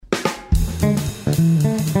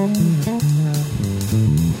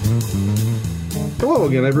Hello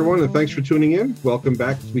again, everyone, and thanks for tuning in. Welcome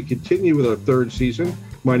back as we continue with our third season.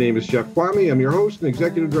 My name is Jeff Kwame. I'm your host and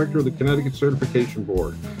Executive Director of the Connecticut Certification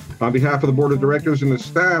Board. On behalf of the Board of Directors and the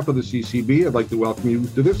staff of the CCB, I'd like to welcome you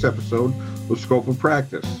to this episode of Scope of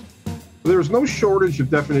Practice. There is no shortage of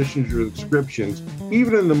definitions or descriptions,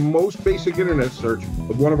 even in the most basic internet search,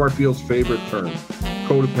 of one of our field's favorite terms,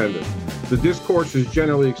 codependent. The discourse is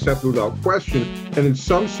generally accepted without question, and in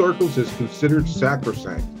some circles is considered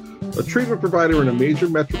sacrosanct. A treatment provider in a major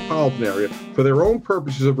metropolitan area, for their own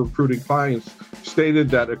purposes of recruiting clients, stated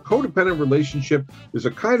that a codependent relationship is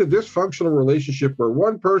a kind of dysfunctional relationship where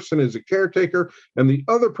one person is a caretaker and the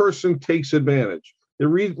other person takes advantage. It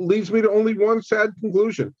leads me to only one sad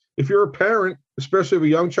conclusion. If you're a parent, especially of a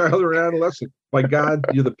young child or an adolescent, my God,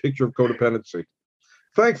 you're the picture of codependency.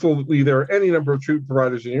 Thankfully, there are any number of treatment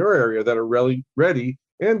providers in your area that are really ready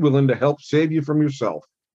and willing to help save you from yourself.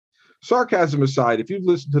 Sarcasm aside, if you've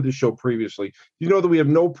listened to this show previously, you know that we have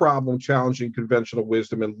no problem challenging conventional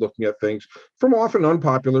wisdom and looking at things from often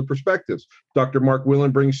unpopular perspectives. Dr. Mark Willen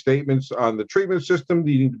brings statements on the treatment system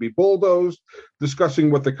needing to be bulldozed, discussing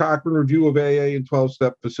what the Cochrane Review of AA and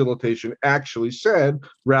 12-step facilitation actually said,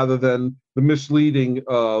 rather than the misleading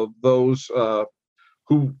of those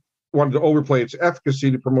who wanted to overplay its efficacy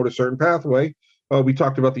to promote a certain pathway. We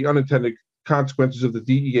talked about the unintended consequences of the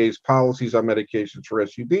DEA's policies on medications for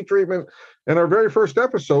SUD treatment. And our very first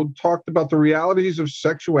episode talked about the realities of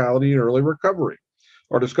sexuality and early recovery.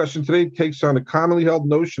 Our discussion today takes on a commonly held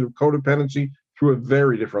notion of codependency through a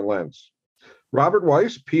very different lens. Robert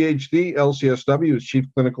Weiss, PhD, LCSW, is Chief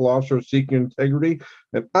Clinical Officer of Seeking Integrity,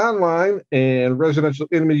 an online and residential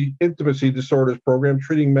intimacy disorders program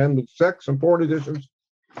treating men with sex and porn addictions,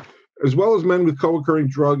 as well as men with co-occurring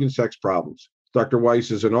drug and sex problems. Dr.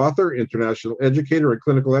 Weiss is an author, international educator, and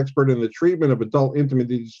clinical expert in the treatment of adult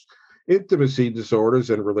intimacy disorders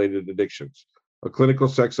and related addictions. A clinical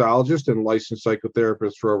sexologist and licensed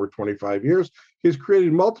psychotherapist for over 25 years, he has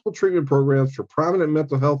created multiple treatment programs for prominent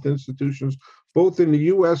mental health institutions, both in the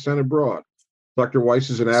U.S. and abroad. Dr. Weiss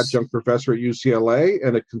is an adjunct professor at UCLA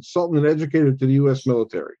and a consultant and educator to the U.S.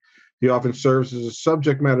 military. He often serves as a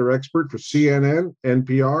subject matter expert for CNN,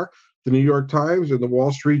 NPR, the New York Times, and the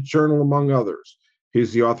Wall Street Journal, among others.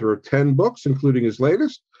 He's the author of 10 books, including his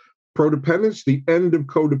latest, Prodependence, The End of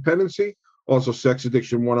Codependency, also Sex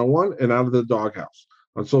Addiction 101, and Out of the Doghouse.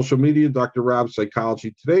 On social media, Dr. Rob's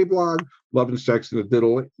Psychology Today blog, Love and Sex in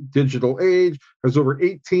the Digital Age, has over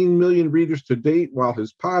 18 million readers to date, while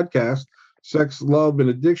his podcast, Sex, Love, and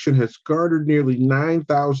Addiction, has garnered nearly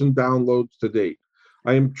 9,000 downloads to date.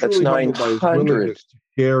 I am truly humbled by his willingness to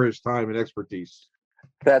share his time and expertise.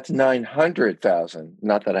 That's 900,000.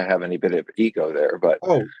 Not that I have any bit of ego there, but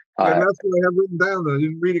and that's what I have written down. I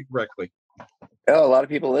didn't read it correctly. Oh, a lot of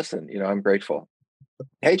people listen. I'm grateful.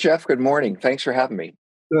 Hey, Jeff. Good morning. Thanks for having me.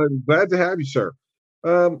 Glad to have you, sir.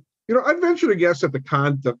 I'd venture to guess that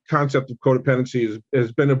the concept of codependency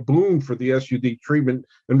has been a boon for the SUD treatment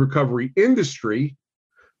and recovery industry,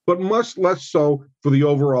 but much less so for the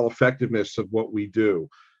overall effectiveness of what we do.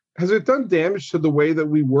 Has it done damage to the way that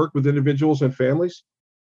we work with individuals and families?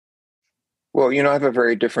 Well, I have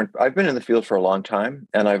I've been in the field for a long time,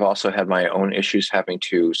 and I've also had my own issues having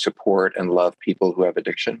to support and love people who have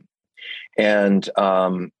addiction. And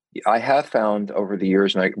I have found over the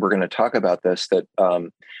years, and we're going to talk about this, that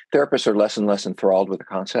therapists are less and less enthralled with the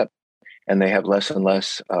concept, and they have less and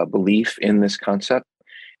less belief in this concept.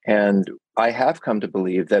 And I have come to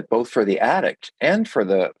believe that both for the addict and for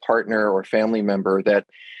the partner or family member, that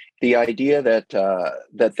the idea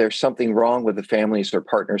that there's something wrong with the families or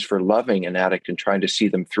partners for loving an addict and trying to see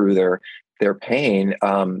them through their pain,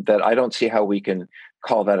 that I don't see how we can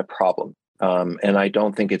call that a problem. And I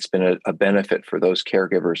don't think it's been a benefit for those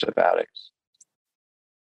caregivers of addicts.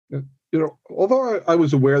 Although I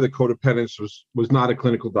was aware that codependence was not a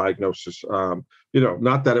clinical diagnosis,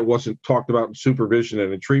 not that it wasn't talked about in supervision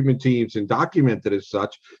and in treatment teams and documented as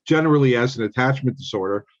such, generally as an attachment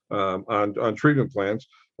disorder on treatment plans.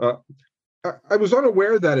 I was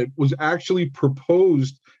unaware that it was actually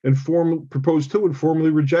proposed and formally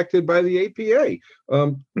rejected by the APA.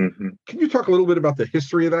 Can you talk a little bit about the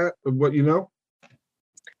history of that, of what you know?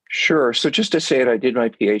 Sure. So just to say it, I did my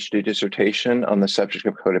PhD dissertation on the subject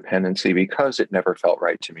of codependency because it never felt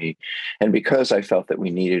right to me, and because I felt that we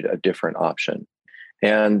needed a different option.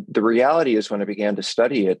 And the reality is, when I began to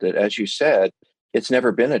study it, that, as you said, It's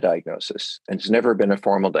never been a diagnosis, and it's never been a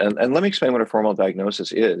formal. And let me explain what a formal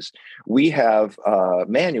diagnosis is. We have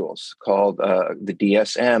manuals called the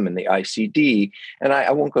DSM and the ICD, and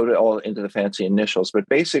I won't go all into the fancy initials, but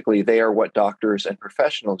basically they are what doctors and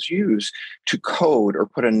professionals use to code or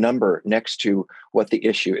put a number next to what the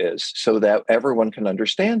issue is, so that everyone can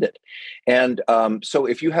understand it. And so,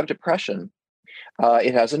 if you have depression,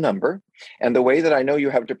 it has a number. And the way that I know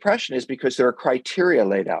you have depression is because there are criteria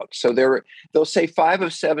laid out. So they'll say 5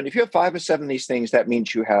 of 7. If you have 5 of 7 of these things, that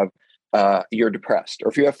means you're depressed. Or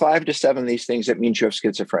if you have 5 to 7 of these things, that means you have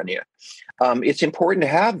schizophrenia. It's important to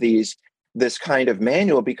have this kind of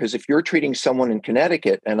manual, because if you're treating someone in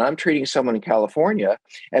Connecticut and I'm treating someone in California,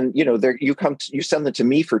 and you send them to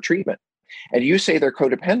me for treatment, and you say they're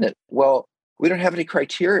codependent, well, we don't have any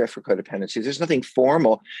criteria for codependency. There's nothing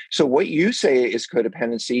formal. So what you say is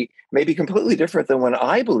codependency may be completely different than what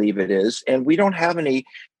I believe it is. And we don't have any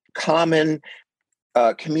common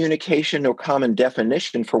communication or common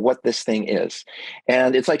definition for what this thing is.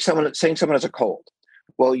 And it's like saying someone has a cold.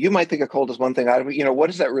 Well, you might think a cold is one thing. What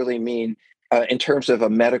does that really mean in terms of a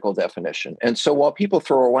medical definition? And so while people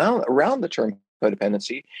throw around the term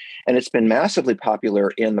codependency, and it's been massively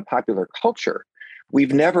popular in the popular culture,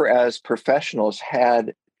 we've never, as professionals, have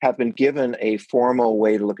been given a formal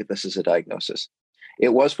way to look at this as a diagnosis.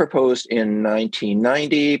 It was proposed in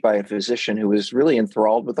 1990 by a physician who was really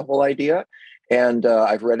enthralled with the whole idea. And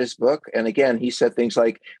I've read his book. And again, he said things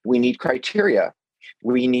like, we need criteria,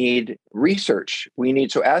 we need research,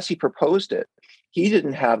 so as he proposed it, he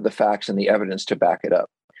didn't have the facts and the evidence to back it up.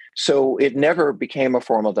 So it never became a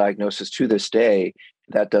formal diagnosis. To this day,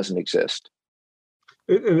 that doesn't exist.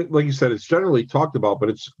 Like you said, it's generally talked about, but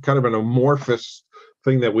it's kind of an amorphous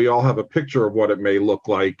thing that we all have a picture of what it may look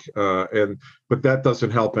like. But that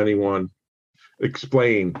doesn't help anyone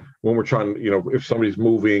explain when we're trying, if somebody's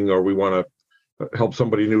moving or we want to help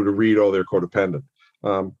somebody new to read, they're codependent.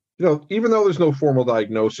 Even though there's no formal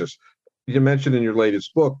diagnosis, you mentioned in your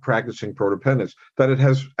latest book, Practicing Codependence, that it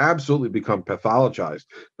has absolutely become pathologized.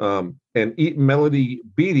 And Melody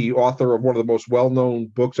Beattie, author of one of the most well-known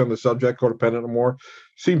books on the subject, Codependent and More,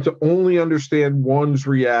 seemed to only understand one's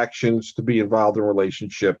reactions to be involved in a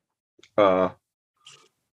relationship in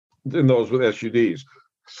those with SUDs.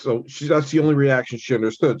 So that's the only reaction she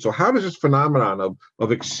understood. So how does this phenomenon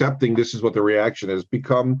of accepting this is what the reaction is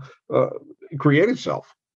create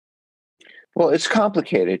itself? Well, it's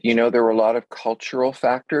complicated. There were a lot of cultural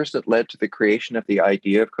factors that led to the creation of the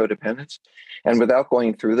idea of codependence. And without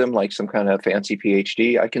going through them like some kind of fancy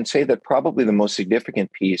PhD, I can say that probably the most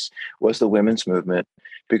significant piece was the women's movement,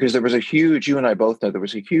 because there was you and I both know, there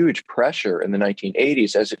was a huge pressure in the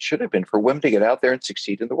 1980s, as it should have been, for women to get out there and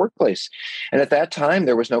succeed in the workplace. And at that time,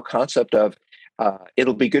 there was no concept of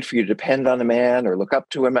it'll be good for you to depend on a man or look up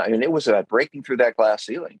to him. I mean, it was about breaking through that glass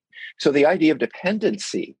ceiling. So the idea of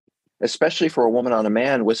dependency, especially for a woman on a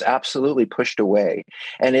man, was absolutely pushed away.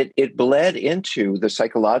 And it bled into the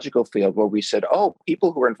psychological field, where we said,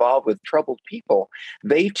 people who are involved with troubled people,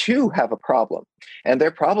 they too have a problem. And their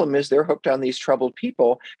problem is they're hooked on these troubled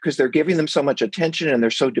people because they're giving them so much attention and they're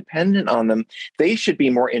so dependent on them. They should be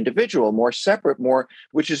more individual, more separate,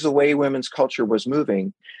 which is the way women's culture was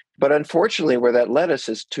moving. But unfortunately, where that led us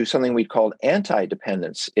is to something we called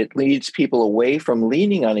anti-dependence. It leads people away from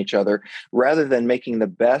leaning on each other rather than making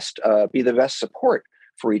be the best support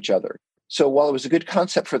for each other. So while it was a good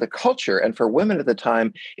concept for the culture and for women at the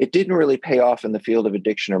time, it didn't really pay off in the field of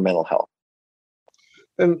addiction or mental health.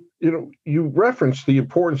 And, you referenced the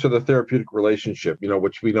importance of the therapeutic relationship,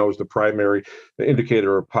 which we know is the primary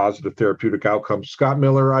indicator of positive therapeutic outcomes. Scott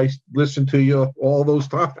Miller, I listened to you all those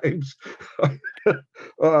times. It's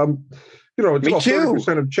Me about too.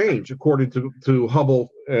 30% of change, according to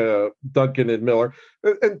Hubble, Duncan, and Miller.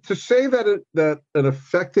 And to say that an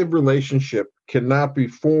effective relationship cannot be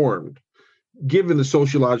formed given the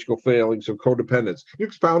sociological failings of codependence, can you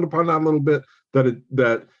expound upon that a little bit?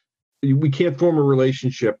 That we can't form a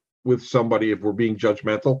relationship with somebody if we're being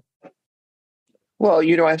judgmental? Well,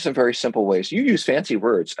 I have some very simple ways. You use fancy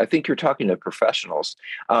words. I think you're talking to professionals.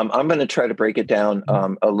 I'm going to try to break it down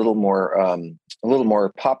a little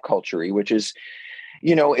more pop culture-y, which is,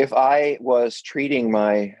 if I was treating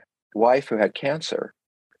my wife who had cancer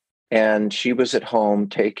and she was at home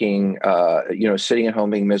taking, sitting at home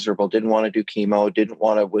being miserable, didn't want to do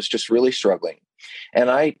chemo, was just really struggling. And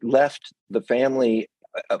I left the family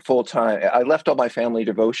full time. I left all my family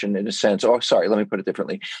devotion in a sense. Oh, sorry, let me put it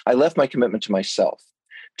differently. I left my commitment to myself.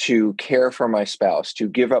 to care for my spouse, to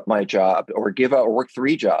give up my job or work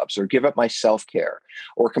 3 jobs or give up my self-care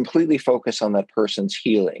or completely focus on that person's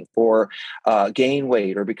healing or gain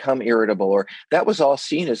weight or become irritable, or that was all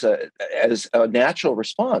seen as a natural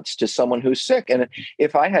response to someone who's sick. And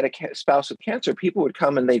if I had a spouse with cancer, people would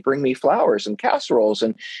come and they'd bring me flowers and casseroles.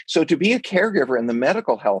 And so to be a caregiver in the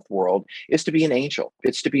medical health world is to be an angel.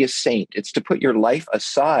 It's to be a saint. It's to put your life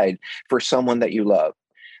aside for someone that you love.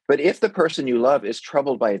 But if the person you love is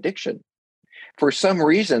troubled by addiction, for some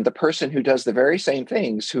reason, the person who does the very same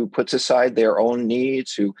things, who puts aside their own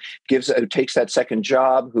needs, who takes that second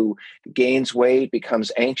job, who gains weight,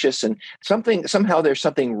 becomes anxious, and somehow there's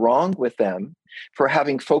something wrong with them for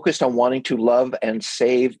having focused on wanting to love and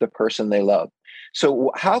save the person they love.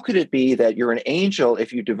 So how could it be that you're an angel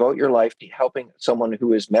if you devote your life to helping someone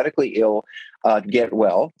who is medically ill get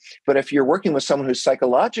well? But if you're working with someone who's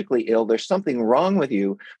psychologically ill, there's something wrong with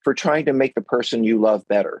you for trying to make the person you love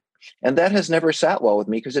better. And that has never sat well with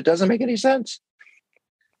me because it doesn't make any sense.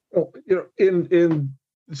 Well, in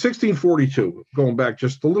 1642, going back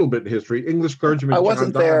just a little bit in history, English clergyman. I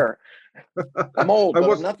wasn't there. I'm old, but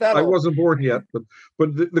I'm not that old. I wasn't born yet, but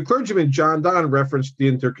the clergyman John Donne referenced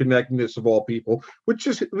the interconnectedness of all people, which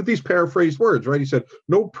is with these paraphrased words, right? He said,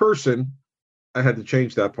 "No person," I had to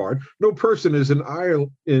change that part. "No person is an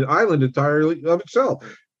island entirely of itself.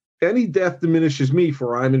 Any death diminishes me,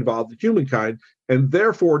 for I am involved in humankind, and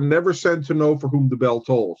therefore never sent to know for whom the bell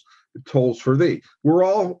tolls. It tolls for thee." We're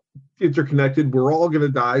all interconnected. We're all going to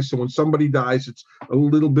die. So when somebody dies, it's a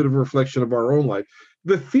little bit of a reflection of our own life.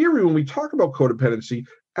 The theory, when we talk about codependency,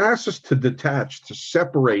 asks us to detach, to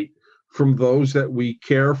separate from those that we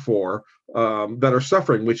care for that are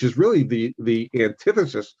suffering, which is really the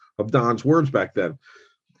antithesis of Don's words back then.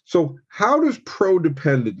 So how does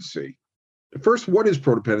prodependency, first, what is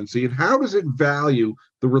prodependency, and how does it value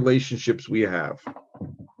the relationships we have?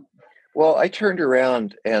 Well, I turned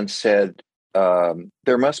around and said,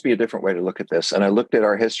 there must be a different way to look at this. And I looked at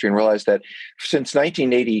our history and realized that since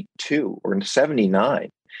 1982 or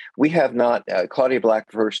 79, we have not, Claudia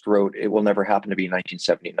Black first wrote, "It Will Never Happen to Me" in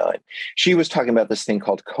 1979. She was talking about this thing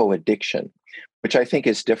called co-addiction, which I think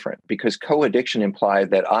is different because co-addiction implied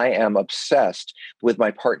that I am obsessed with my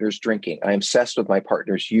partner's drinking. I'm obsessed with my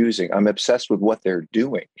partner's using. I'm obsessed with what they're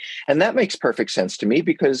doing. And that makes perfect sense to me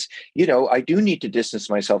because, I do need to distance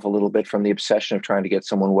myself a little bit from the obsession of trying to get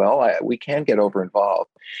someone well. We can get over involved.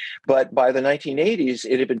 But by the 1980s,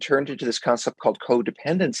 it had been turned into this concept called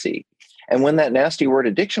codependency. And when that nasty word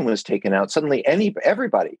addiction was taken out, suddenly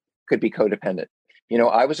everybody could be codependent.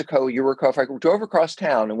 I was a co, you were a co. If I drove across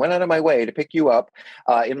town and went out of my way to pick you up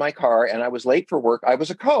in my car and I was late for work, I was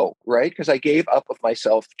a co, right? Because I gave up of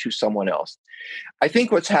myself to someone else. I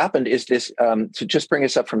think what's happened is this, to just bring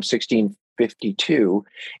us up from 1652,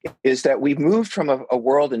 is that we've moved from a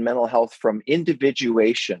world in mental health from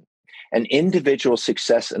individuation and individual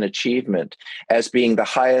success and achievement as being the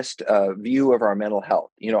highest view of our mental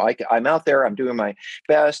health. I'm out there, I'm doing my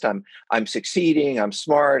best, I'm succeeding, I'm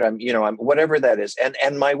smart, I'm whatever that is.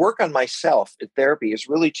 And my work on myself in therapy is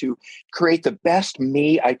really to create the best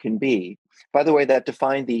me I can be. By the way, that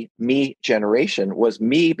defined the me generation, was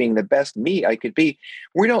me being the best me I could be.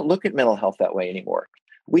 We don't look at mental health that way anymore.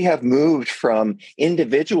 We have moved from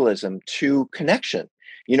individualism to connection.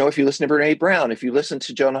 If you listen to Brene Brown, if you listen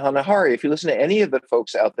to Johanna Hari, if you listen to any of the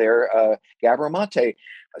folks out there, Gabor Mate,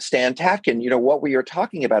 Stan Tatkin, what we are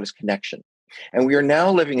talking about is connection. And we are now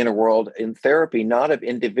living in a world in therapy, not of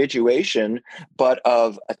individuation, but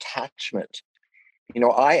of attachment.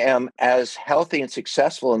 I am as healthy and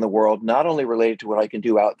successful in the world, not only related to what I can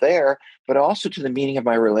do out there, but also to the meaning of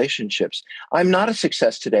my relationships. I'm not a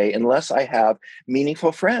success today unless I have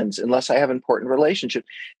meaningful friends, unless I have important relationships.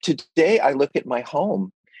 Today, I look at my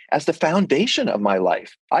home as the foundation of my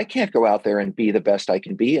life. I can't go out there and be the best I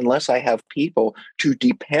can be unless I have people to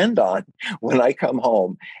depend on when I come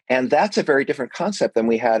home. And that's a very different concept than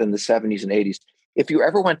we had in the 70s and 80s. If you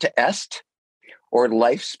ever went to EST or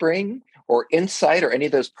LifeSpring or Insight or any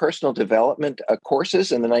of those personal development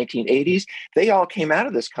courses in the 1980s, they all came out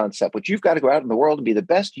of this concept, which you've got to go out in the world and be the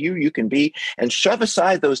best you can be and shove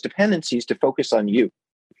aside those dependencies to focus on you.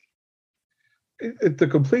 It's the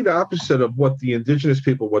complete opposite of what the indigenous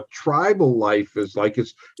people, what tribal life is like. It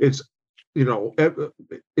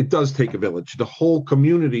does take a village. The whole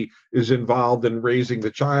community is involved in raising the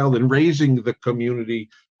child and raising the community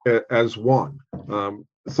as one.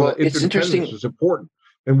 So it's interesting. Is important.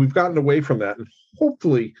 And we've gotten away from that. And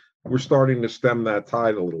hopefully we're starting to stem that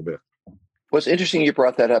tide a little bit. Well, it's interesting you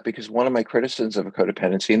brought that up because one of my criticisms of a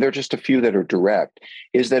codependency, and there are just a few that are direct,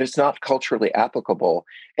 is that it's not culturally applicable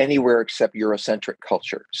anywhere except Eurocentric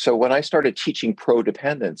culture. So when I started teaching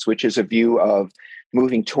pro-dependence, which is a view of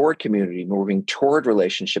moving toward community, moving toward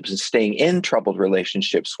relationships and staying in troubled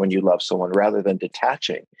relationships when you love someone rather than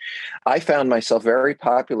detaching, I found myself very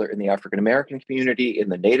popular in the African American community, in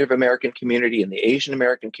the Native American community, in the Asian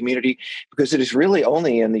American community, because it is really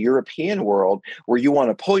only in the European world where you want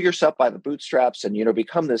to pull yourself by the bootstraps and,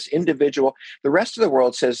 become this individual. The rest of the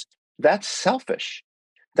world says that's selfish.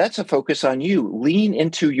 That's a focus on you. Lean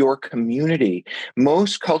into your community.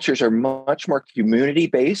 Most cultures are much more community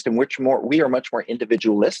based, and we are much more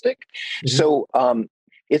individualistic. Mm-hmm. So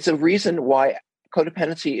it's a reason why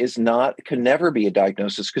codependency can never be a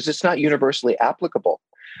diagnosis, because it's not universally applicable.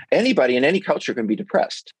 Anybody in any culture can be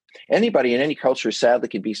depressed. Anybody in any culture, sadly,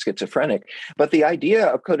 can be schizophrenic. But the idea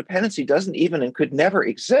of codependency doesn't even and could never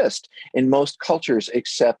exist in most cultures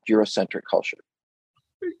except Eurocentric culture.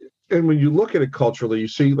 And when you look at it culturally, you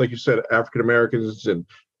see, like you said, African Americans and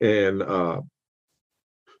Native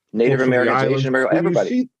Americans, Asian Americans, everybody.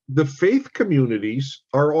 You see, the faith communities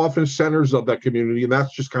are often centers of that community, and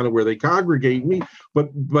that's just kind of where they congregate.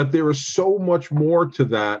 But there is so much more to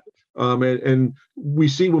that. And we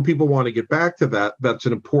see when people want to get back to that, that's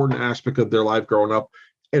an important aspect of their life growing up.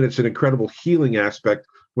 And it's an incredible healing aspect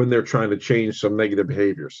when they're trying to change some negative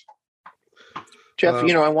behaviors. Jeff,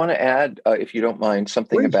 I want to add, if you don't mind,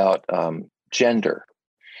 something please. About gender,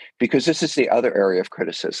 because this is the other area of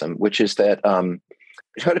criticism, which is that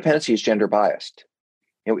codependency is gender biased.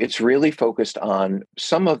 It's really focused on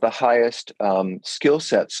some of the highest skill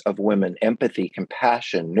sets of women: empathy,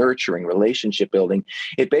 compassion, nurturing, relationship building.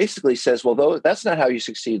 It basically says, well, that's not how you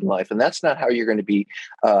succeed in life, and that's not how you're going to be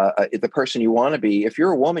the person you want to be. If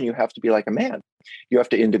you're a woman, you have to be like a man. You have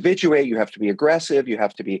to individuate, you have to be aggressive, you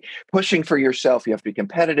have to be pushing for yourself, you have to be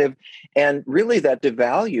competitive. And really that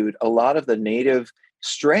devalued a lot of the native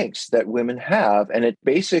strengths that women have. And it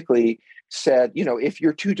basically said, if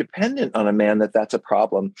you're too dependent on a man, that's a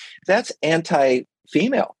problem. That's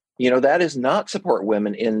anti-female. That does not support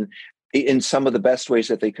women in some of the best ways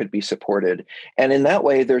that they could be supported. And in that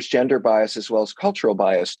way, there's gender bias as well as cultural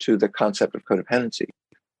bias to the concept of codependency.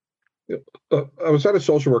 I was at a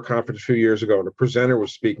social work conference a few years ago, and a presenter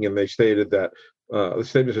was speaking, and they stated that the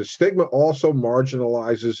statement says stigma also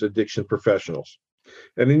marginalizes addiction professionals.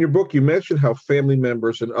 And in your book, you mentioned how family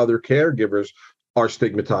members and other caregivers are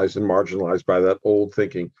stigmatized and marginalized by that old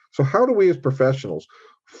thinking. So how do we as professionals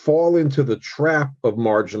fall into the trap of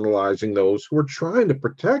marginalizing those who are trying to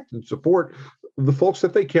protect and support the folks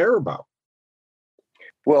that they care about?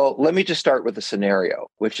 Well, let me just start with a scenario,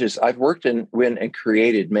 which is I've worked and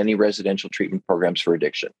created many residential treatment programs for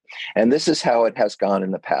addiction. And this is how it has gone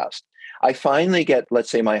in the past. I finally get,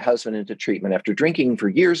 let's say, my husband into treatment after drinking for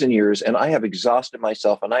years and years, and I have exhausted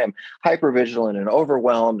myself, and I am hypervigilant and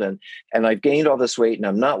overwhelmed, and I've gained all this weight, and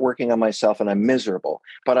I'm not working on myself, and I'm miserable.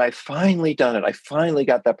 But I've finally done it. I finally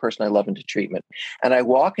got that person I love into treatment. And I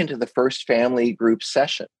walk into the first family group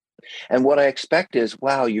session. And what I expect is,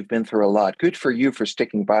 wow, you've been through a lot. Good for you for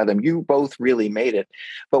sticking by them. You both really made it.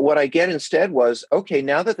 But what I get instead was, okay,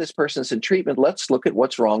 now that this person's in treatment, let's look at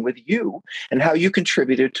what's wrong with you and how you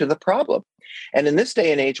contributed to the problem. And in this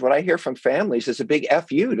day and age, what I hear from families is a big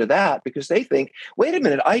F you to that, because they think, wait a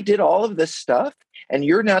minute, I did all of this stuff, and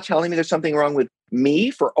you're now telling me there's something wrong with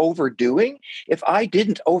me for overdoing? If I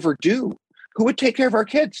didn't overdo, who would take care of our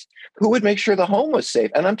kids? Who would make sure the home was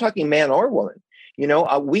safe? And I'm talking man or woman.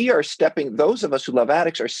 Those of us who love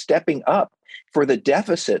addicts are stepping up for the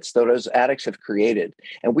deficits that those addicts have created.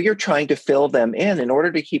 And we are trying to fill them in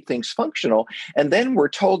order to keep things functional. And then we're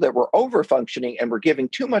told that we're over-functioning and we're giving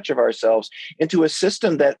too much of ourselves into a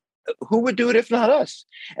system that who would do it if not us?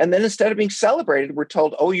 And then instead of being celebrated, we're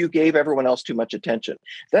told, oh, you gave everyone else too much attention.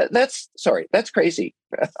 That's crazy.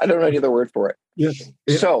 I don't know any other word for it. Yes.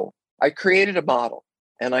 So I created a model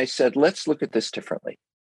and I said, let's look at this differently.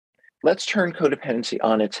 Let's turn codependency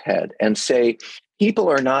on its head and say people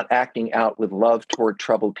are not acting out with love toward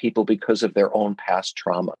troubled people because of their own past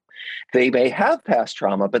trauma. They may have past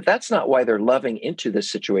trauma, but that's not why they're loving into this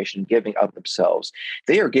situation, giving of themselves.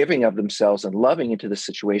 They are giving of themselves and loving into the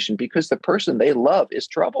situation because the person they love is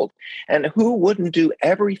troubled. And who wouldn't do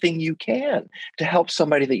everything you can to help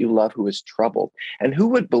somebody that you love who is troubled? And who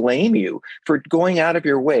would blame you for going out of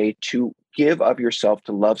your way to give of yourself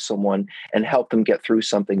to love someone and help them get through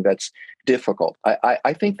something that's difficult?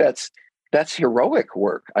 I think that's heroic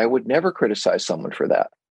work. I would never criticize someone for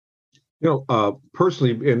that.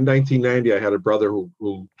 Personally, in 1990, I had a brother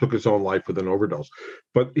who took his own life with an overdose.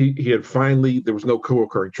 But he had finally, there was no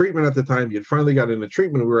co-occurring treatment at the time. He had finally got into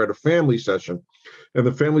treatment. We were at a family session, and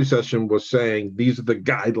the family session was saying, these are the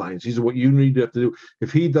guidelines. These are what you need to have to do.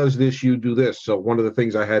 If he does this, you do this. So one of the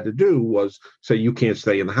things I had to do was say, you can't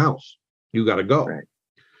stay in the house. You got to go. Right.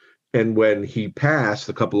 And when he passed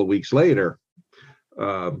a couple of weeks later,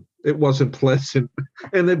 it wasn't pleasant.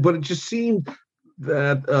 But it just seemed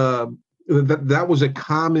that that was a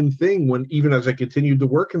common thing when, even as I continued to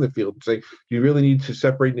work in the field, say you really need to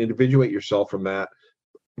separate and individuate yourself from that.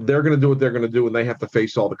 They're going to do what they're going to do, and they have to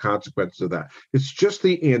face all the consequences of that. It's just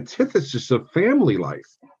the antithesis of family life.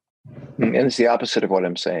 And it's the opposite of what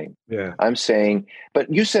I'm saying. Yeah. I'm saying,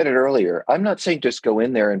 but you said it earlier. I'm not saying just go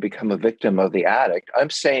in there and become a victim of the addict.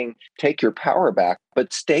 I'm saying take your power back,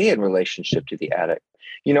 but stay in relationship to the addict.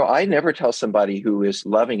 I never tell somebody who is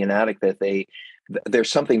loving an addict that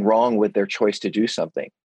there's something wrong with their choice to do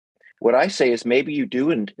something. What I say is maybe you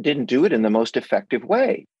do and didn't do it in the most effective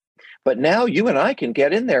way. But now you and I can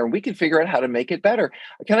get in there and we can figure out how to make it better.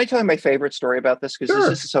 Can I tell you my favorite story about this? Because Sure.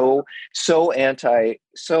 This is so anti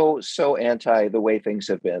the way things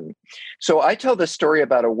have been. So I tell this story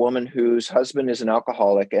about a woman whose husband is an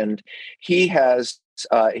alcoholic, and she has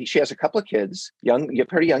a couple of kids,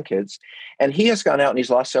 pretty young kids, and he has gone out and he's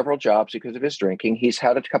lost several jobs because of his drinking. He's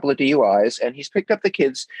had a couple of DUIs, and he's picked up the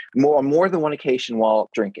kids on more than one occasion while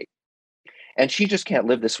drinking. And she just can't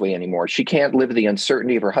live this way anymore. She can't live the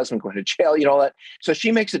uncertainty of her husband going to jail, all that. So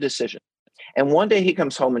she makes a decision. And one day he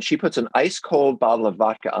comes home and she puts an ice cold bottle of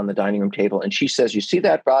vodka on the dining room table. And she says, "You see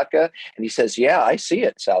that vodka?" And he says, "Yeah, I see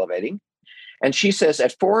it," salivating. And she says,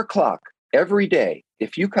 "At 4:00 every day,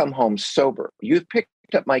 if you come home sober, you've picked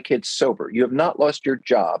up my kids sober, you have not lost your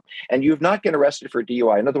job, and you have not been arrested for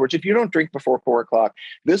DUI. In other words, if you don't drink before 4:00,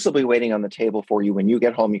 this will be waiting on the table for you when you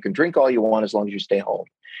get home. You can drink all you want as long as you stay home."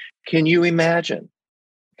 Can you imagine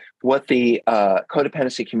what the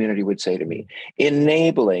codependency community would say to me?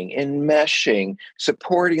 Enabling, enmeshing,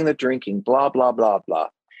 supporting the drinking, blah, blah, blah, blah.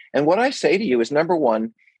 And what I say to you is, number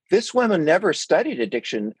one, this woman never studied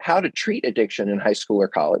addiction, how to treat addiction in high school or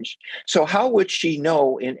college. So how would she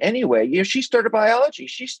know in any way? She studied biology,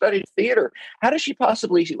 she studied theater. How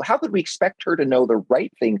could we expect her to know the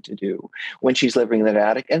right thing to do when she's living in an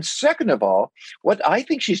addict? And second of all, what I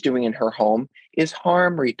think she's doing in her home is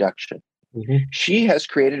harm reduction. Mm-hmm. She has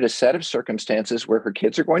created a set of circumstances where her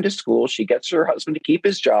kids are going to school. She gets her husband to keep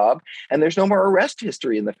his job, and there's no more arrest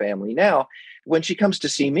history in the family. Now, when she comes to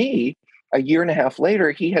see me, a year and a half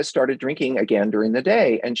later, he has started drinking again during the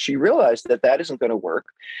day. And she realized that isn't going to work.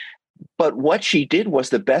 But what she did was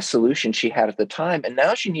the best solution she had at the time. And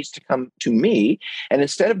now she needs to come to me. And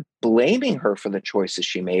instead of blaming her for the choices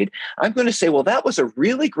she made, I'm going to say, well, that was a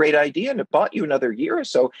really great idea and it bought you another year or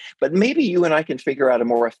so. But maybe you and I can figure out a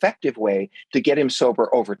more effective way to get him sober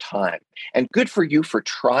over time. And good for you for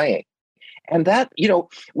trying. And that,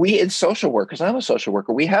 we in social work, because I'm a social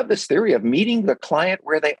worker, we have this theory of meeting the client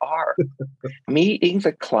where they are, meeting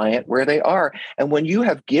the client where they are. And when you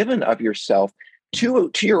have given of yourself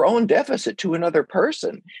to your own deficit to another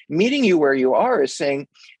person, meeting you where you are is saying,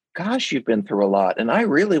 gosh, you've been through a lot and I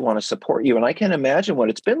really want to support you. And I can't imagine what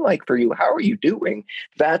it's been like for you. How are you doing?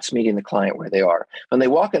 That's meeting the client where they are. When they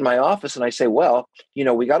walk in my office and I say, well,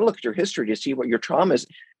 we got to look at your history to see what your trauma is.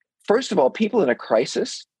 First of all, people in a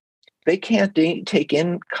crisis, they can't take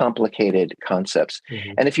in complicated concepts.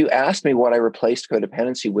 Mm-hmm. And if you asked me what I replaced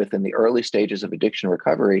codependency with in the early stages of addiction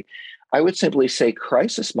recovery, I would simply say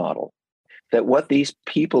crisis model. That what these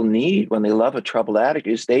people need when they love a troubled addict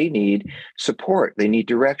is they need support, they need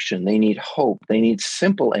direction, they need hope, they need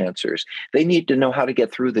simple answers. They need to know how to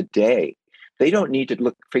get through the day. They don't need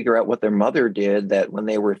to figure out what their mother did that when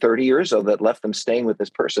they were 30 years old that left them staying with this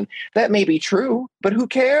person. That may be true, but who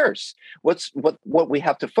cares? What we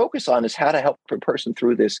have to focus on is how to help a person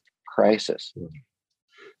through this crisis.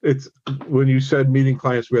 It's when you said meeting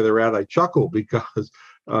clients where they're at, I chuckle because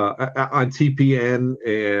on TPN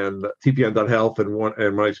and TPN.health and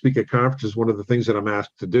when I speak at conferences, one of the things that I'm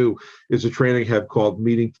asked to do is a training I have called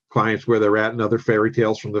Meeting Clients Where They're At and Other Fairy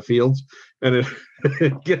Tales from the Fields. And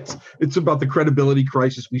it's about the credibility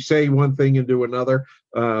crisis. We say one thing and do another.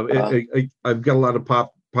 I've got a lot of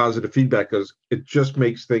positive feedback because it just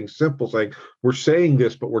makes things simple, saying we're saying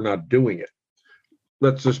this, but we're not doing it.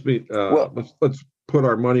 Let's just be, let's put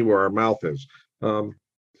our money where our mouth is.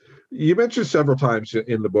 You mentioned several times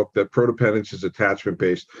in the book that Prodependence is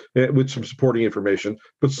attachment-based with some supporting information,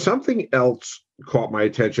 but something else caught my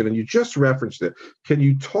attention, and you just referenced it. Can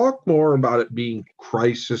you talk more about it being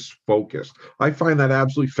crisis-focused? I find that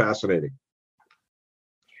absolutely fascinating.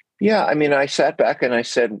 Yeah, I mean, I sat back and I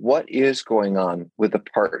said, what is going on with the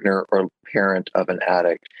partner or parent of an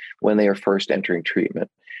addict when they are first entering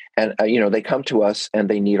treatment? And, they come to us and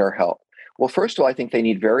they need our help. Well, first of all, I think they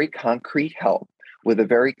need very concrete help with a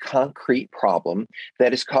very concrete problem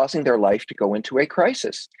that is causing their life to go into a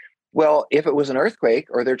crisis. Well, if it was an earthquake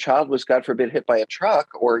or their child was, God forbid, hit by a truck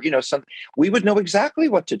or, we would know exactly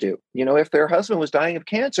what to do. If their husband was dying of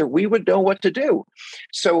cancer, we would know what to do.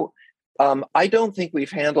 So, I don't think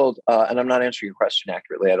we've handled, and I'm not answering your question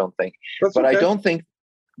accurately, I don't think, That's but okay. I don't think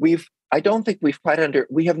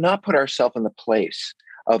we have not put ourselves in the place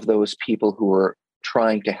of those people who are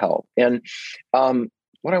trying to help. And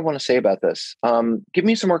what I want to say about this, give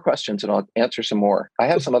me some more questions and I'll answer some more. I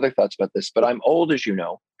have some other thoughts about this, but I'm old, as you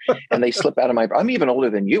know, and they slip out of I'm even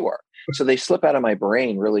older than you are. So they slip out of my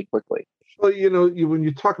brain really quickly. Well, when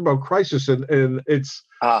you talk about crisis, and it's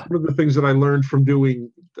Ah, one of the things that I learned from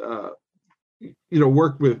doing,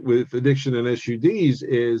 work with addiction and SUDs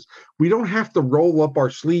is we don't have to roll up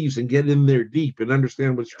our sleeves and get in there deep and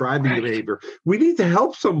understand what's driving the right. behavior. We need to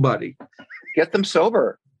help somebody. Get them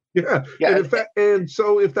sober. Yeah, Yeah.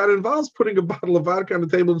 so if that involves putting a bottle of vodka on the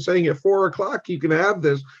table and saying at 4 o'clock you can have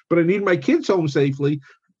this, but I need my kids home safely,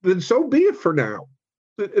 then so be it for now.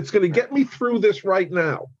 It's going to get me through this right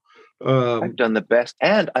now. I've done the best,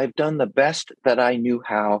 and I've done the best that I knew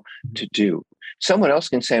how to do. Someone else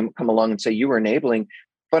can come along and say you were enabling,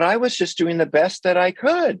 but I was just doing the best that I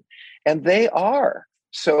could, and they are.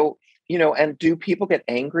 So, and do people get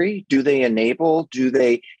angry? Do they enable? Do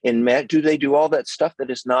they do all that stuff that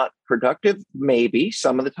is not productive? Maybe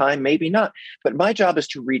some of the time, maybe not. But my job is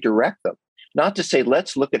to redirect them. Not to say,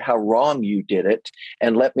 let's look at how wrong you did it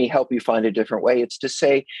and let me help you find a different way. It's to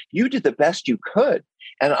say, you did the best you could.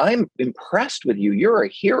 And I'm impressed with you. You're a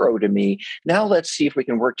hero to me. Now let's see if we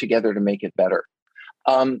can work together to make it better.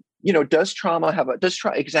 Does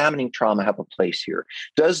examining trauma have a place here?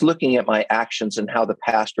 Does looking at my actions and how the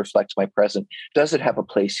past reflects my present, does it have a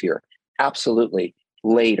place here? Absolutely.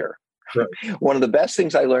 Later. Right. One of the best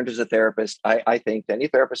things I learned as a therapist, I think any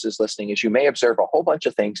therapist is listening, is you may observe a whole bunch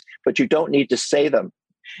of things, but you don't need to say them.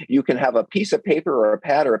 You can have a piece of paper or a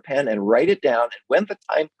pad or a pen and write it down. And when the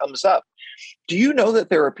time comes up, do you know that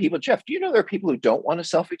there are people, Jeff, do you know there are people who don't want to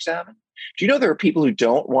self-examine? Do you know there are people who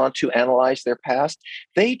don't want to analyze their past?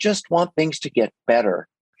 They just want things to get better.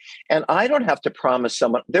 And I don't have to promise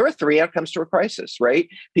someone, there are three outcomes to a crisis, right?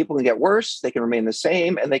 People can get worse, they can remain the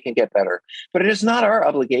same, and they can get better. But it is not our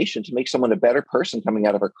obligation to make someone a better person coming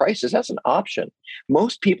out of a crisis. That's an option.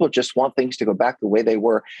 Most people just want things to go back the way they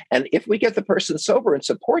were. And if we get the person sober and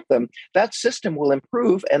support them, that system will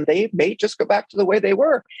improve and they may just go back to the way they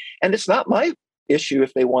were. And it's not my issue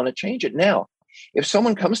if they want to change it now. If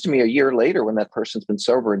someone comes to me a year later when that person's been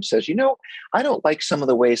sober and says, I don't like some of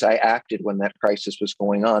the ways I acted when that crisis was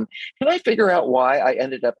going on, can I figure out why I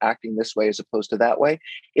ended up acting this way as opposed to that way?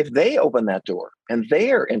 If they open that door and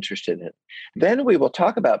they are interested in it, then we will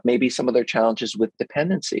talk about maybe some of their challenges with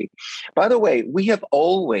dependency. By the way, we have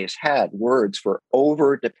always had words for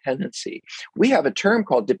over dependency. We have a term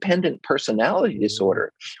called dependent personality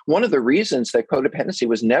disorder. One of the reasons that codependency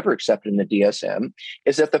was never accepted in the DSM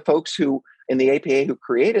is that the folks who in the APA who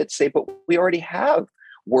created say, but we already have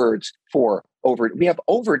words for we have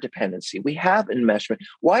over dependency, we have enmeshment.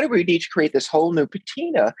 Why do we need to create this whole new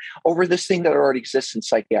patina over this thing that already exists in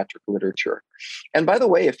psychiatric literature? And by the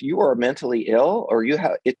way, if you are mentally ill or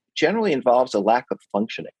it generally involves a lack of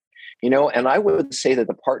functioning. And I would say that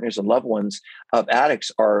the partners and loved ones of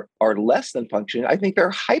addicts are less than functioning. I think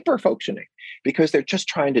they're hyper functioning because they're just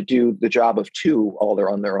trying to do the job of two all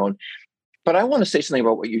they're on their own. But I want to say something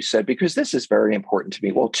about what you said, because this is very important to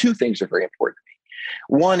me. Well, two things are very important to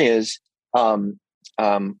me. One is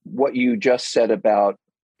what you just said about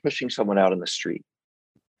pushing someone out in the street.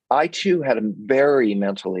 I, too, had a very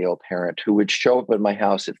mentally ill parent who would show up at my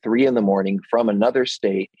house at 3 a.m. from another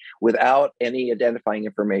state without any identifying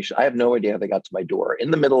information. I have no idea how they got to my door in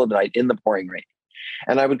the middle of the night in the pouring rain.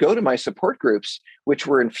 And I would go to my support groups, which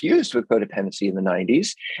were infused with codependency in the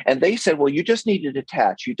 90s. And they said, well, you just need to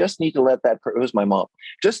detach. You just need to let it was my mom,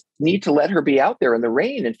 just need to let her be out there in the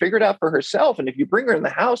rain and figure it out for herself. And if you bring her in the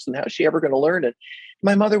house, then how's she ever going to learn it?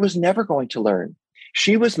 My mother was never going to learn.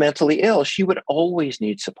 She was mentally ill. She would always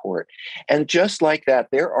need support. And just like that,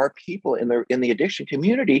 there are people in the addiction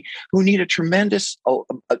community who need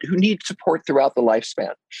who need support throughout the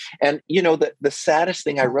lifespan. And, the saddest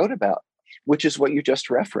thing I wrote about, which is what you just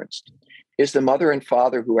referenced, is the mother and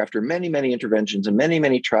father who, after many, many interventions and many,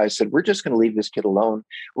 many tries, said, we're just going to leave this kid alone.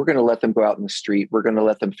 We're going to let them go out in the street. We're going to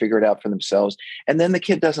let them figure it out for themselves. And then the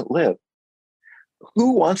kid doesn't live.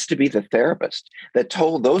 who wants to be the therapist that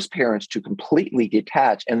told those parents to completely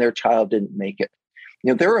detach and their child didn't make it?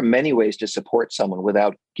 There are many ways to support someone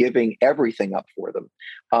without giving everything up for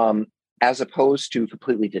them, as opposed to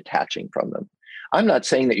completely detaching from them. I'm not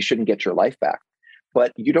saying that you shouldn't get your life back,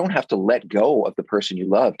 but you don't have to let go of the person you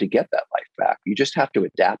love to get that life back. You just have to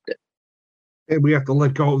adapt it. And we have to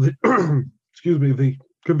let go of the, excuse me, the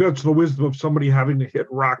conventional wisdom of somebody having to hit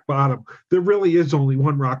rock bottom. There really is only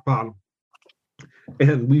one rock bottom.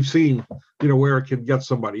 And we've seen, where it can get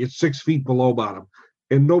somebody. It's 6 feet below bottom.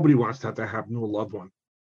 And nobody wants to have no loved one.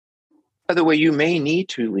 By the way, you may need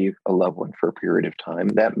to leave a loved one for a period of time.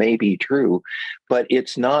 That may be true, but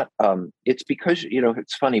it's not, it's because,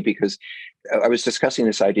 it's funny because I was discussing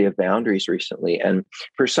this idea of boundaries recently. And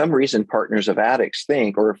for some reason, partners of addicts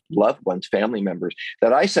think, or loved ones, family members,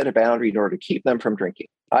 that I set a boundary in order to keep them from drinking.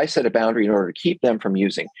 I set a boundary in order to keep them from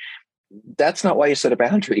using. That's not why you set a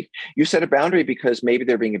boundary. You set a boundary because maybe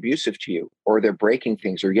they're being abusive to you or they're breaking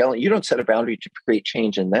things or yelling. You don't set a boundary to create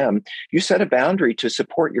change in them. You set a boundary to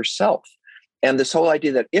support yourself. And this whole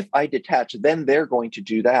idea that if I detach, then they're going to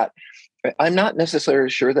do that. I'm not necessarily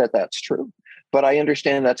sure that that's true, but I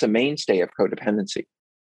understand that's a mainstay of codependency.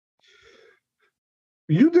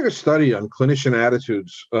 You did a study on clinician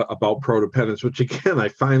attitudes about codependence, which again, I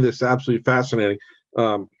find this absolutely fascinating,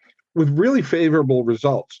 with really favorable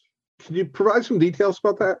results. Can you provide some details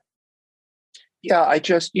about that? Yeah, I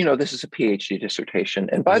just, this is a PhD dissertation.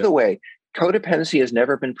 And by the way, codependency has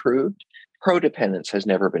never been proved. Codependence has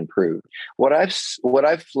never been proved. What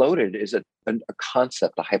I've floated is a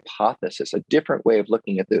concept, a hypothesis, a different way of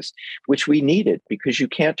looking at this, which we needed because you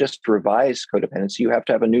can't just revise codependency. You have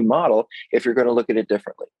to have a new model if you're going to look at it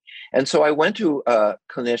differently. And so I went to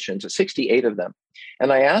clinicians, 68 of them,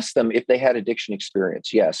 and I asked them if they had addiction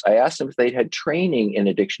experience. Yes. I asked them if they'd had training in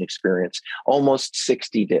addiction experience. Almost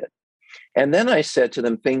 60 did. And then I said to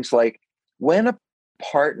them things like, when a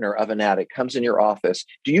partner of an addict comes in your office,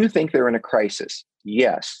 do you think they're in a crisis?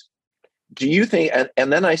 Yes. Do you think,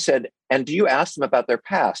 and then I said, and do you ask them about their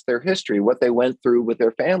past, their history, what they went through with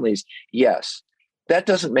their families? Yes. That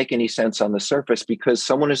doesn't make any sense on the surface because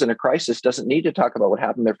someone who's in a crisis doesn't need to talk about what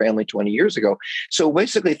happened to their family 20 years ago. So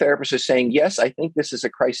basically therapists are saying, yes, I think this is a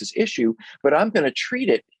crisis issue, but I'm going to treat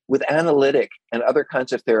it with analytic and other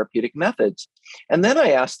kinds of therapeutic methods. And then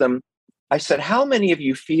I asked them, I said, how many of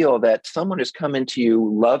you feel that someone has come into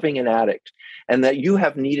you loving an addict and that you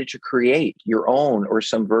have needed to create your own or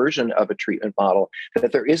some version of a treatment model,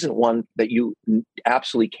 that there isn't one that you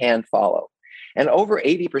absolutely can follow? And over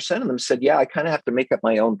 80% of them said, yeah, I kind of have to make up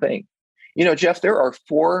my own thing. Jeff, there are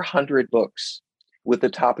 400 books with the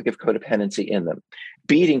topic of codependency in them.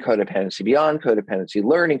 Beating codependency, beyond codependency,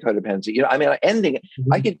 learning codependency. Ending it.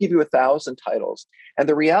 I could give you 1,000 titles. And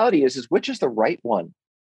the reality is which is the right one?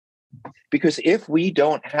 Because if we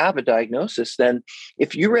don't have a diagnosis, then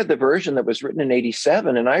if you read the version that was written in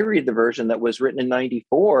 87 and I read the version that was written in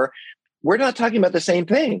 94, we're not talking about the same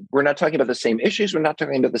thing. We're not talking about the same issues. We're not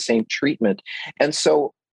talking about the same treatment. And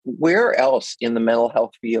so where else in the mental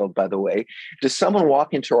health field, by the way, does someone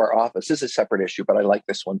walk into our office? This is a separate issue, but I like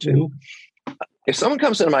this one too. If someone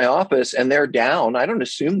comes into my office and they're down, I don't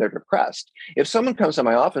assume they're depressed. If someone comes to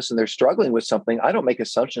my office and they're struggling with something, I don't make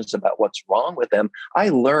assumptions about what's wrong with them. I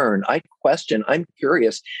learn, I question, I'm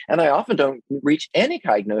curious, and I often don't reach any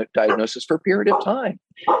diagnosis for a period of time.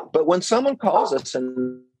 But when someone calls us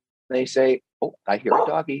and they say, oh, I hear a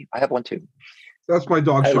doggy. I have one too. That's my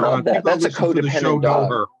dog, I Siobhan. love that. That's a codependent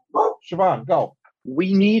dog. Siobhan, go.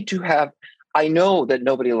 We need to have, I know that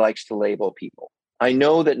nobody likes to label people. I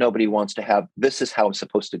know that nobody wants to have, this is how I'm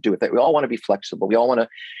supposed to do it. That we all want to be flexible. We all want to,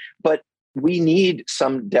 but we need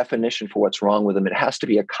some definition for what's wrong with them. It has to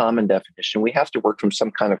be a common definition. We have to work from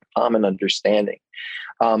some kind of common understanding.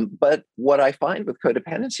 But what I find with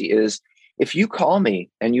codependency is if you call me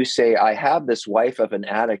and you say, I have this wife of an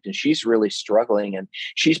addict and she's really struggling and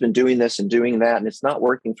she's been doing this and doing that and it's not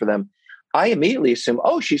working for them, I immediately assume,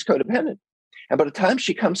 oh, she's codependent. And by the time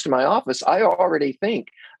she comes to my office, I already think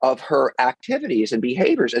of her activities and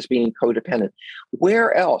behaviors as being codependent.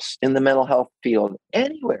 Where else in the mental health field,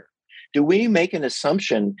 anywhere, do we make an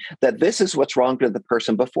assumption that this is what's wrong with the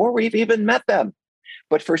person before we've even met them?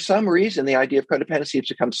 But for some reason, the idea of codependency has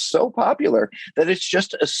become so popular that it's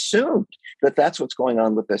just assumed that that's what's going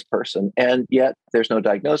on with this person. And yet there's no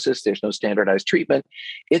diagnosis, there's no standardized treatment.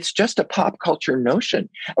 It's just a pop culture notion.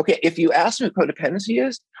 Okay, if you ask me what codependency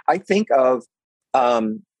is, I think of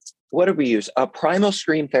what do we use? Primal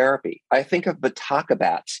scream therapy. I think of Bataka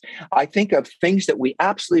bats. I think of things that we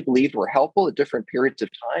absolutely believed were helpful at different periods of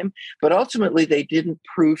time, but ultimately they didn't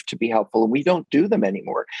prove to be helpful, and we don't do them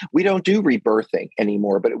anymore. We don't do rebirthing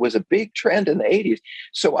anymore, but it was a big trend in the 80s.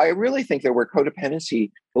 So I really think that where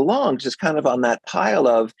codependency belongs is kind of on that pile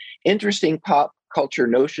of interesting pop culture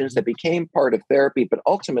notions that became part of therapy, but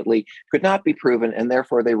ultimately could not be proven, and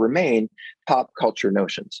therefore they remain pop culture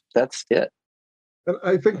notions. That's it. And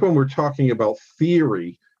I think when we're talking about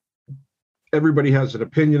theory, everybody has an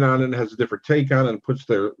opinion on it and has a different take on it and puts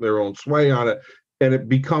their own sway on it. And it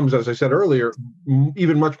becomes, as I said earlier,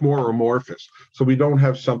 even much more amorphous. So we don't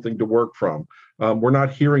have something to work from. We're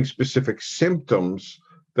not hearing specific symptoms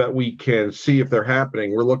that we can see if they're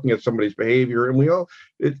happening. We're looking at somebody's behavior, and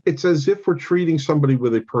it's as if we're treating somebody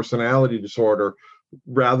with a personality disorder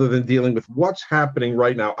rather than dealing with what's happening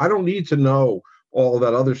right now. I don't need to know all of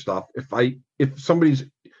that other stuff. If somebody's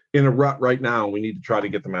in a rut right now, we need to try to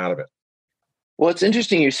get them out of it. Well, it's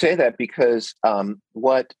interesting you say that, because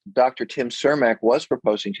what Dr. Tim Cermak was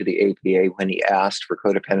proposing to the APA when he asked for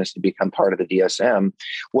codependence to become part of the DSM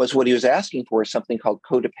was what he was asking for is something called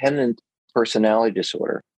codependent personality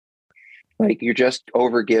disorder. Like you're just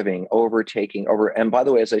overgiving, overtaking, and by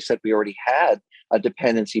the way, as I said, we already had a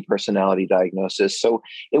dependency personality diagnosis. So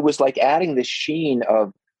it was like adding this sheen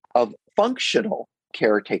of functional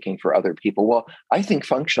caretaking for other people. Well, I think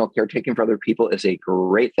functional caretaking for other people is a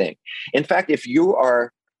great thing. In fact, if you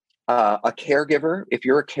are a caregiver, if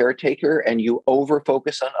you're a caretaker and you over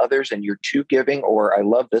focus on others and you're too giving, or I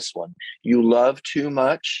love this one, you love too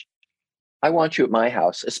much, I want you at my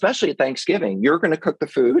house, especially at Thanksgiving. You're going to cook the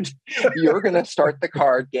food. You're going to start the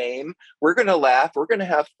card game. We're going to laugh. We're going to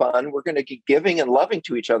have fun. We're going to be giving and loving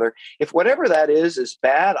to each other. If whatever that is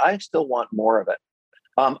bad, I still want more of it.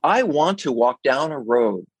 I want to walk down a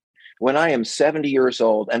road when I am 70 years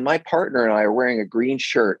old and my partner and I are wearing a green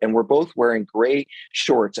shirt and we're both wearing gray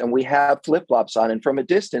shorts and we have flip-flops on, and from a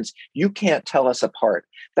distance, you can't tell us apart.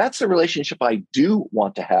 That's the relationship I do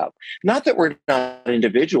want to have. Not that we're not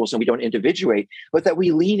individuals and we don't individuate, but that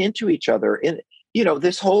we lean into each other. And,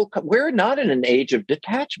 we're not in an age of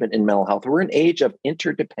detachment in mental health. We're in an age of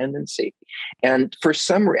interdependency. And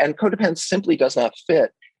and codependence simply does not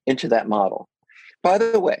fit into that model. By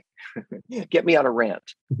the way, get me on a rant.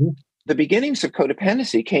 Mm-hmm. The beginnings of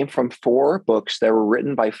codependency came from 4 books that were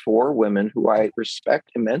written by 4 women who I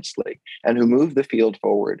respect immensely and who moved the field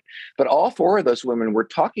forward. But all 4 of those women were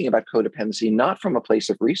talking about codependency not from a place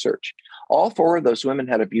of research. All 4 of those women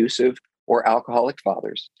had abusive or alcoholic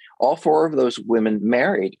fathers. All 4 of those women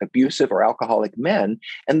married abusive or alcoholic men,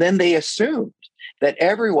 and then they assumed that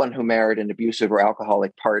everyone who married an abusive or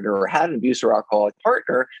alcoholic partner or had an abusive or alcoholic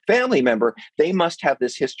partner, family member, they must have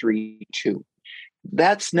this history too.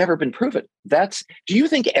 That's never been proven. Do you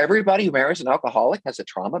think everybody who marries an alcoholic has a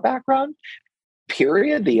trauma background?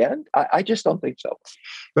 Period. The end? I just don't think so.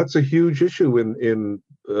 That's a huge issue in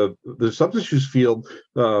the substance use field.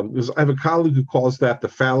 I have a colleague who calls that the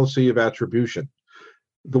fallacy of attribution.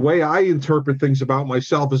 The way I interpret things about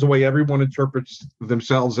myself is the way everyone interprets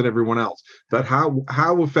themselves and everyone else. That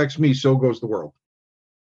how affects me, so goes the world.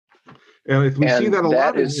 And if we see that a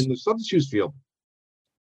lot in the substance use field.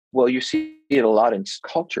 Well, you see it a lot in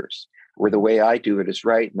cultures where the way I do it is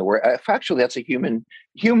right, and factually that's a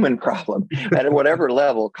human problem. And at whatever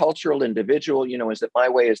level, cultural, individual, is that my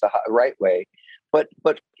way is the right way, but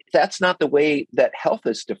that's not the way that health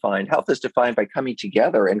is defined. Health is defined by coming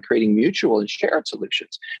together and creating mutual and shared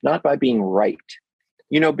solutions, not by being right.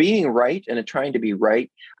 Being right and trying to be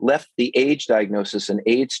right left the AIDS diagnosis and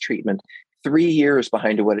AIDS treatment 3 years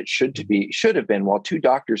behind what it should have been, while 2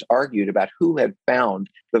 doctors argued about who had found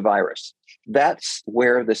the virus. That's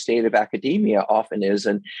where the state of academia often is.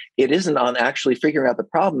 And it isn't on actually figuring out the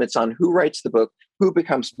problem. It's on who writes the book, who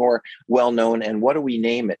becomes more well-known, and what do we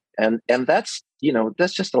name it? And that's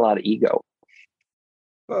just a lot of ego.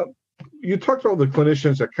 You talked about the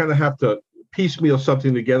clinicians that kind of have to piecemeal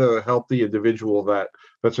something together to help the individual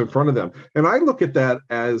that's in front of them. And I look at that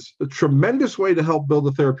as a tremendous way to help build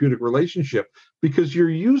a therapeutic relationship, because you're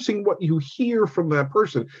using what you hear from that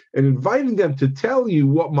person and inviting them to tell you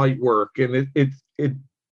what might work. And it's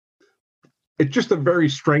just a very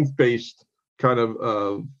strength-based kind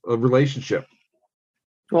of a relationship.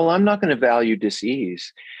 Well, I'm not going to value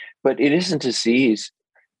disease, but it isn't disease.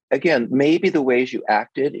 Again, maybe the ways you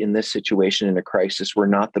acted in this situation in a crisis were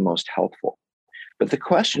not the most helpful. But the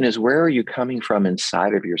question is, where are you coming from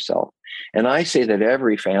inside of yourself? And I say that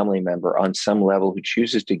every family member on some level who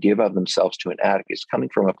chooses to give of themselves to an addict is coming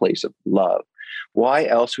from a place of love. Why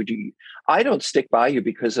else would you? I don't stick by you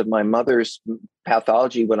because of my mother's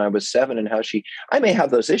pathology when I was 7 and how I may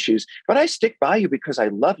have those issues, but I stick by you because I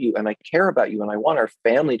love you and I care about you and I want our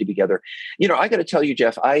family to be together. I got to tell you,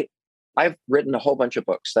 Jeff, I've written a whole bunch of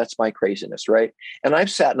books. That's my craziness, right? And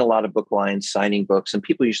I've sat in a lot of book lines signing books, and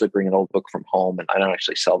people usually bring an old book from home, and I don't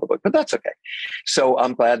actually sell the book, but that's okay. So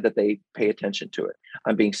I'm glad that they pay attention to it.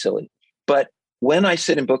 I'm being silly. But when I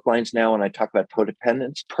sit in book lines now and I talk about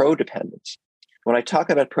prodependence, when I talk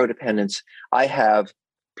about prodependence, I have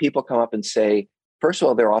people come up and say, first of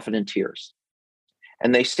all, they're often in tears.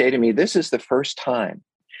 And they say to me, this is the first time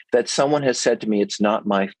that someone has said to me, it's not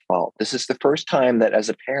my fault. This is the first time that as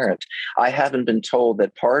a parent, I haven't been told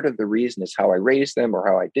that part of the reason is how I raised them or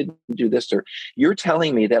how I didn't do this, or you're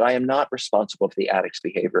telling me that I am not responsible for the addict's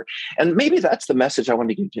behavior. And maybe that's the message I want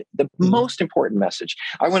to give to the most important message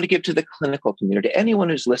I want to give to the clinical community, anyone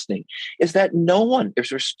who's listening, is that no one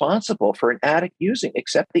is responsible for an addict using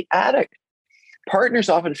except the addict. Partners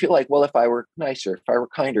often feel like, well, if I were nicer, if I were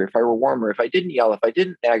kinder, if I were warmer, if I didn't yell, if I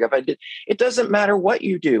didn't nag, it doesn't matter what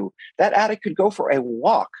you do. That addict could go for a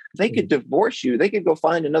walk. They could divorce you. They could go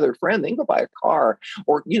find another friend. They can go buy a car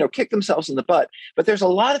or, kick themselves in the butt. But there's a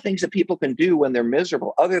lot of things that people can do when they're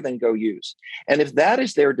miserable other than go use. And if that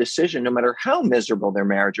is their decision, no matter how miserable their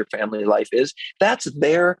marriage or family life is, that's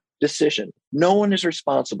their decision. No one is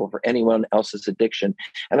responsible for anyone else's addiction.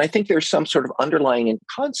 And I think there's some sort of underlying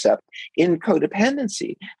concept in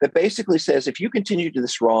codependency that basically says, if you continue to do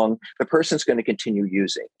this wrong, the person's going to continue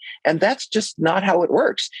using. And that's just not how it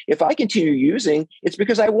works. If I continue using, it's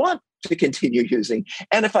because I want to continue using.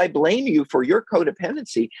 And if I blame you for your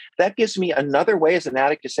codependency, that gives me another way as an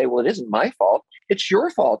addict to say, well, it isn't my fault. It's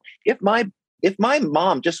your fault. If my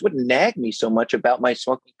mom just wouldn't nag me so much about my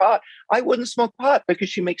smoking pot, I wouldn't smoke pot because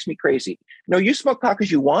she makes me crazy. No, you smoke pot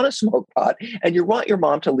because you want to smoke pot and you want your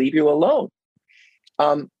mom to leave you alone.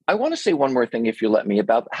 I want to say one more thing, if you let me,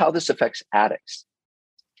 about how this affects addicts.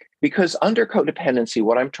 Because under codependency,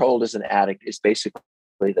 what I'm told as an addict is basically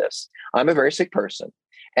this. I'm a very sick person.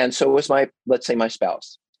 And so was let's say my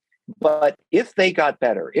spouse. But if they got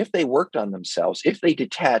better, if they worked on themselves, if they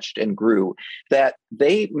detached and grew, that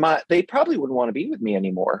they probably wouldn't want to be with me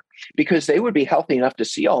anymore because they would be healthy enough to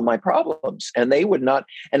see all my problems and they would not.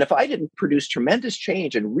 And if I didn't produce tremendous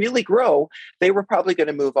change and really grow, they were probably going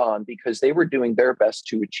to move on because they were doing their best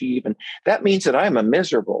to achieve. And that means that I'm a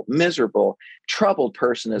miserable, troubled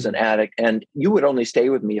person as an addict. And you would only stay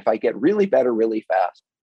with me if I get really better really fast.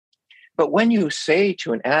 But when you say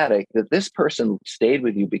to an addict that this person stayed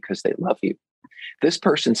with you because they love you, this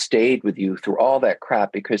person stayed with you through all that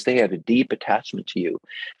crap because they had a deep attachment to you,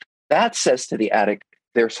 that says to the addict,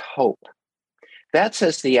 there's hope. That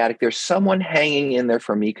says to the addict, there's someone hanging in there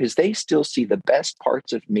for me because they still see the best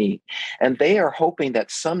parts of me. And they are hoping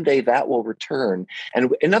that someday that will return.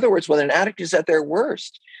 And in other words, when an addict is at their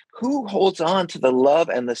worst, who holds on to the love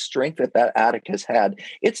and the strength that addict has had?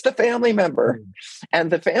 It's the family member.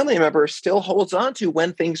 And the family member still holds on to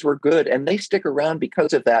when things were good. And they stick around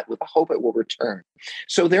because of that with the hope it will return.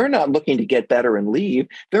 So they're not looking to get better and leave.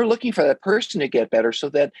 They're looking for that person to get better so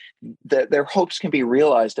that their hopes can be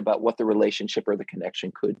realized about what the relationship or the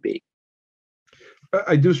connection could be.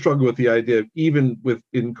 I do struggle with the idea of even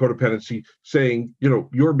in codependency saying,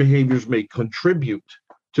 your behaviors may contribute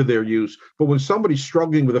to their use. But when somebody's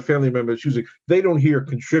struggling with a family member that's using, they don't hear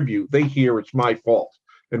contribute, they hear it's my fault.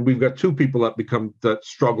 And we've got two people that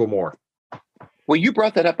struggle more. Well, you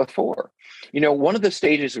brought that up before. One of the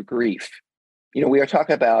stages of grief, we are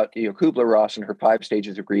talking about Kubler-Ross and her 5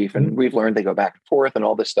 stages of grief, and we've learned they go back and forth and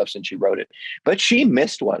all this stuff since she wrote it. But she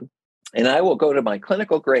missed one. And I will go to my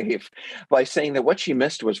clinical grave by saying that what she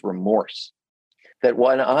missed was remorse. That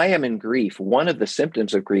when I am in grief, one of the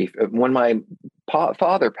symptoms of grief, when my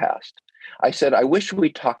father passed, I said, I wish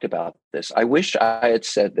we talked about this. I wish I had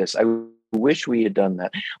said this. I wish we had done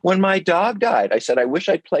that. When my dog died, I said, I wish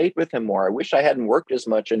I'd played with him more. I wish I hadn't worked as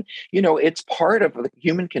much. And, it's part of the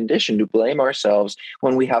human condition to blame ourselves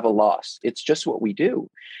when we have a loss. It's just what we do.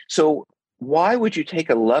 So why would you take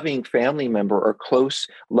a loving family member or close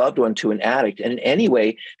loved one to an addict and in any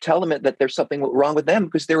way tell them that there's something wrong with them?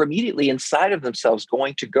 Because they're immediately inside of themselves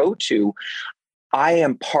going to go to, I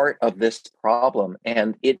am part of this problem.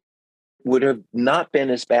 And it would have not been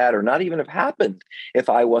as bad or not even have happened if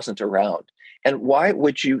I wasn't around. And why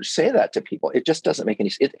would you say that to people? It just doesn't make any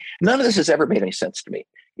sense. None of this has ever made any sense to me.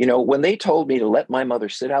 When they told me to let my mother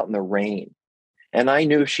sit out in the rain, and I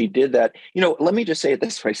knew if she did that, let me just say it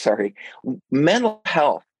this way, sorry. Mental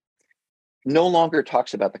health no longer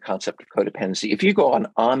talks about the concept of codependency. If you go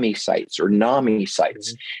on AMI sites or NAMI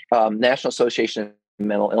sites, National Association of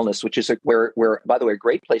mental illness, which is where, by the way, a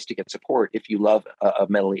great place to get support if you love a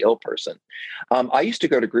mentally ill person. I used to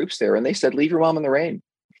go to groups there, and they said, leave your mom in the rain.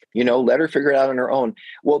 Let her figure it out on her own.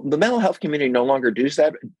 Well, the mental health community no longer does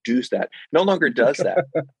that,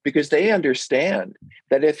 because they understand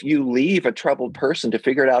that if you leave a troubled person to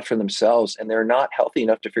figure it out for themselves, and they're not healthy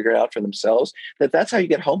enough to figure it out for themselves, that's how you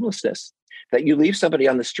get homelessness. That you leave somebody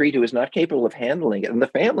on the street who is not capable of handling it. And the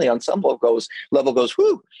family on some level goes,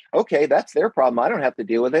 whew, okay, that's their problem. I don't have to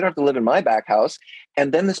deal with it. They don't have to live in my back house.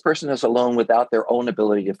 And then this person is alone without their own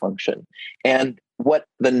ability to function. And what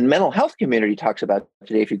the mental health community talks about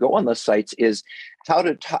today, if you go on those sites, is how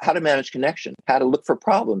to manage connection, how to look for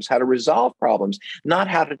problems, how to resolve problems, not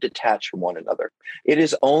how to detach from one another. It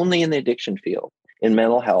is only in the addiction field, in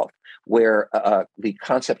mental health, where the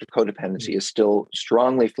concept of codependency is still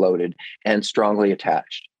strongly floated and strongly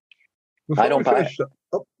attached.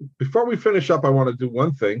 Before we finish up, I want to do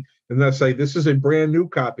one thing, and that's say this is a brand new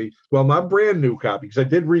copy. Well, not brand new copy, because I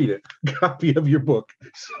did read it, copy of your book.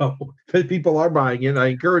 So if people are buying it, I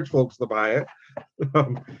encourage folks to buy it.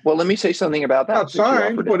 Well, let me say something about that. Not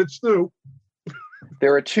signed, but it's new.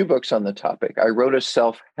 There are 2 books on the topic. I wrote a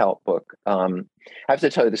self-help book. I have to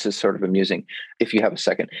tell you, this is sort of amusing, if you have a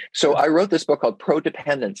second. So I wrote this book called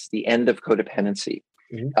Prodependence, The End of Codependency.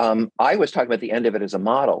 Mm-hmm. I was talking about the end of it as a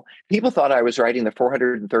model. People thought I was writing the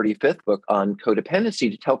 435th book on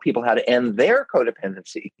codependency to tell people how to end their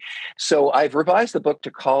codependency. So I've revised the book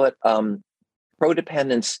to call it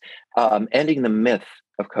Prodependence, Ending the Myth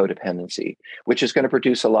of Codependency, which is going to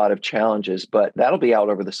produce a lot of challenges, but that'll be out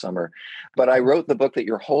over the summer. But I wrote the book that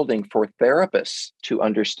you're holding for therapists to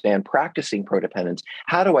understand practicing prodependence.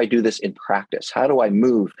 How do I do this in practice? How do I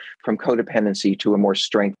move from codependency to a more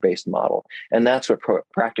strength-based model? And that's what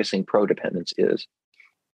practicing prodependence is.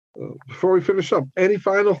 Before we finish up, any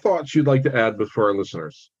final thoughts you'd like to add for our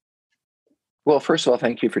listeners? Well, first of all,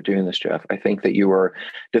 thank you for doing this, Jeff. I think that you are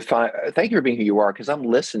thank you for being who you are, because I'm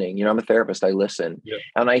listening. I'm a therapist. I listen,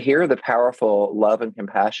 and I hear the powerful love and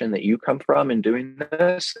compassion that you come from in doing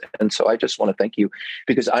this. And so I just want to thank you,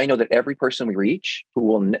 because I know that every person we reach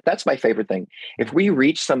that's my favorite thing. If we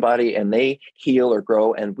reach somebody and they heal or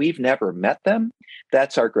grow and we've never met them,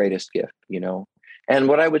 that's our greatest gift, And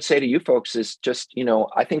what I would say to you folks is just,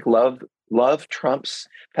 I think love trumps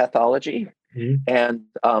pathology. Mm-hmm. And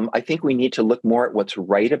I think we need to look more at what's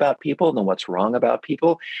right about people than what's wrong about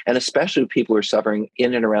people. And especially people who are suffering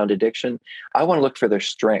in and around addiction, I want to look for their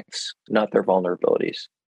strengths, not their vulnerabilities.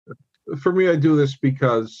 For me, I do this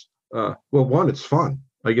because, one, it's fun.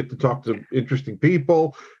 I get to talk to interesting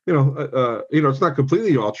people. It's not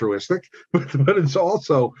completely altruistic, but it's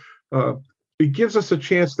also, it gives us a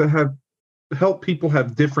chance to help people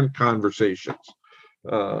have different conversations.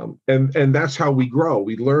 And that's how we grow.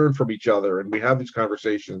 We learn from each other, and we have these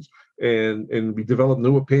conversations, and we develop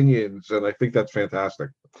new opinions. And I think that's fantastic.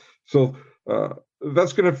 So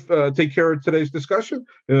that's going to take care of today's discussion.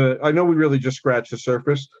 I know we really just scratched the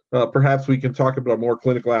surface. Perhaps we can talk about more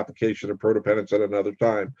clinical application of prodependence at another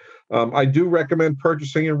time. I do recommend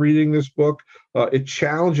purchasing and reading this book. It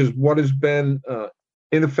challenges what has been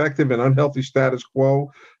ineffective and unhealthy status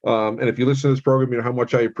quo. And if you listen to this program, you know how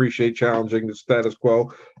much I appreciate challenging the status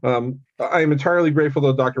quo. I am entirely grateful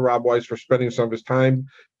to Dr. Rob Weiss for spending some of his time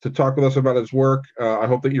to talk with us about his work. I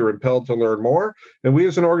hope that you're impelled to learn more. And we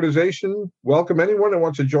as an organization welcome anyone that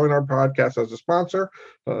wants to join our podcast as a sponsor.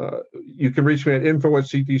 You can reach me at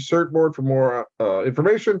info@CT-CERT-Board for more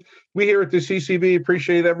information. We here at the CCB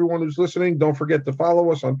appreciate everyone who's listening. Don't forget to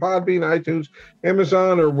follow us on Podbean, iTunes,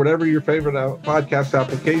 Amazon, or whatever your favorite podcast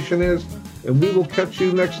application is. And we will catch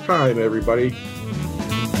you next time, everybody.